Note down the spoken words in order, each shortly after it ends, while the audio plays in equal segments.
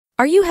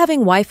Are you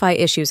having Wi-Fi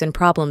issues and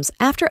problems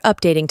after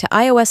updating to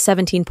iOS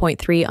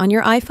 17.3 on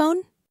your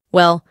iPhone?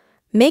 Well,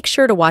 make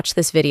sure to watch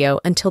this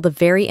video until the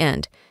very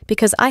end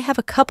because I have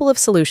a couple of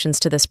solutions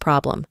to this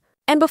problem.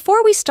 And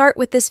before we start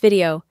with this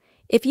video,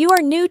 if you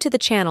are new to the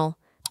channel,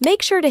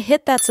 make sure to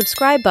hit that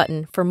subscribe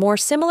button for more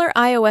similar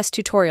iOS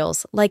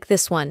tutorials like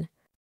this one.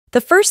 The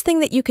first thing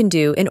that you can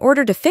do in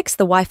order to fix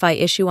the Wi-Fi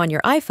issue on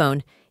your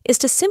iPhone is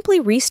to simply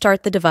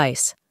restart the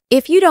device.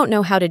 If you don't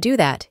know how to do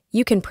that,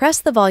 you can press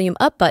the volume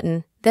up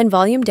button, then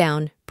volume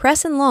down,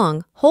 press and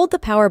long, hold the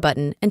power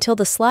button until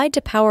the slide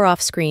to power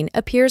off screen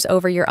appears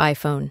over your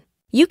iPhone.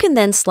 You can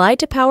then slide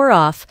to power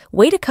off,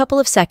 wait a couple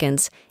of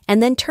seconds,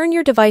 and then turn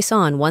your device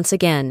on once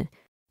again.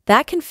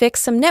 That can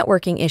fix some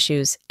networking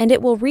issues, and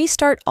it will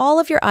restart all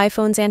of your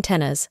iPhone's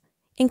antennas,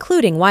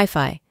 including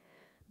Wi-Fi.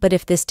 But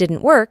if this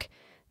didn't work,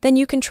 then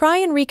you can try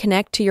and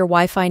reconnect to your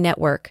Wi-Fi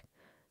network.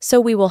 So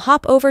we will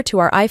hop over to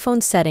our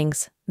iPhone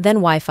settings, then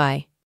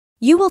Wi-Fi.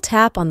 You will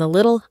tap on the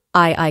little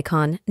eye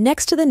icon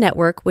next to the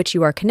network which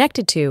you are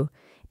connected to,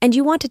 and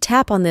you want to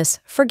tap on this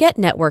Forget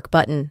Network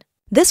button.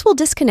 This will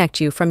disconnect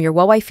you from your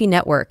Wi-Fi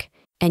network,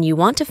 and you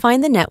want to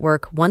find the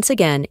network once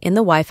again in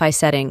the Wi-Fi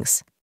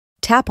settings.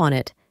 Tap on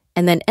it,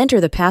 and then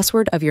enter the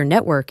password of your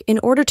network in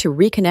order to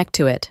reconnect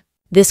to it.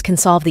 This can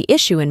solve the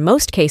issue in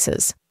most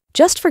cases.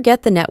 Just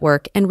forget the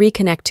network and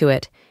reconnect to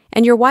it,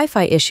 and your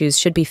Wi-Fi issues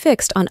should be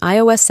fixed on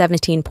iOS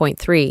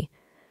 17.3.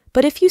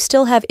 But if you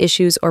still have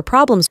issues or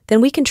problems, then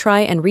we can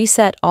try and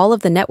reset all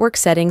of the network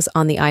settings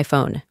on the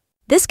iPhone.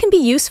 This can be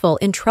useful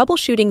in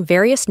troubleshooting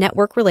various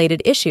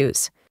network-related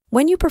issues.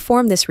 When you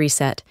perform this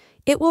reset,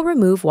 it will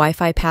remove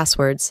Wi-Fi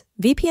passwords,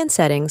 VPN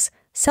settings,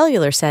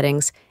 cellular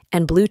settings,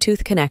 and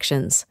Bluetooth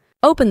connections.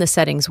 Open the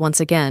settings once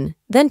again,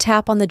 then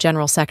tap on the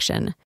General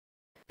section.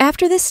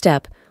 After this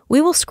step, we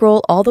will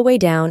scroll all the way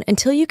down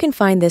until you can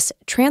find this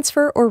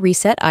Transfer or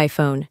Reset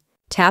iPhone.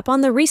 Tap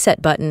on the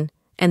Reset button,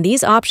 and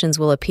these options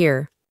will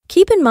appear.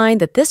 Keep in mind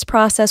that this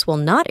process will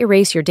not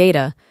erase your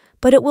data,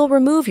 but it will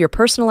remove your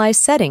personalized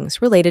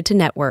settings related to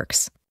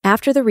networks.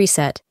 After the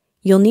reset,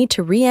 you'll need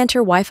to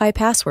re-enter Wi-Fi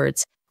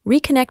passwords,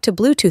 reconnect to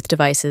Bluetooth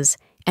devices,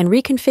 and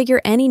reconfigure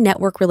any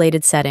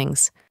network-related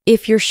settings.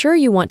 If you're sure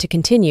you want to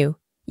continue,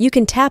 you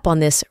can tap on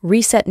this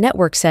Reset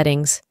Network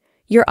Settings.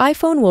 Your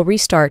iPhone will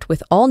restart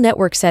with all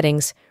network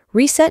settings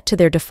reset to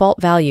their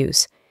default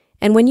values,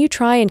 and when you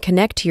try and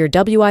connect to your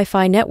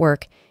Wi-Fi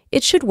network,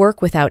 it should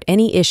work without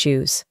any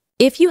issues.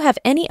 If you have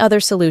any other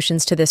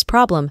solutions to this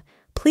problem,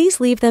 please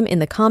leave them in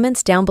the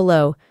comments down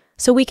below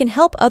so we can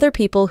help other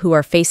people who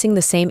are facing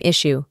the same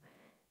issue.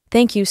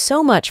 Thank you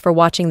so much for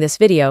watching this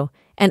video,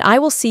 and I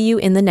will see you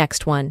in the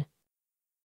next one.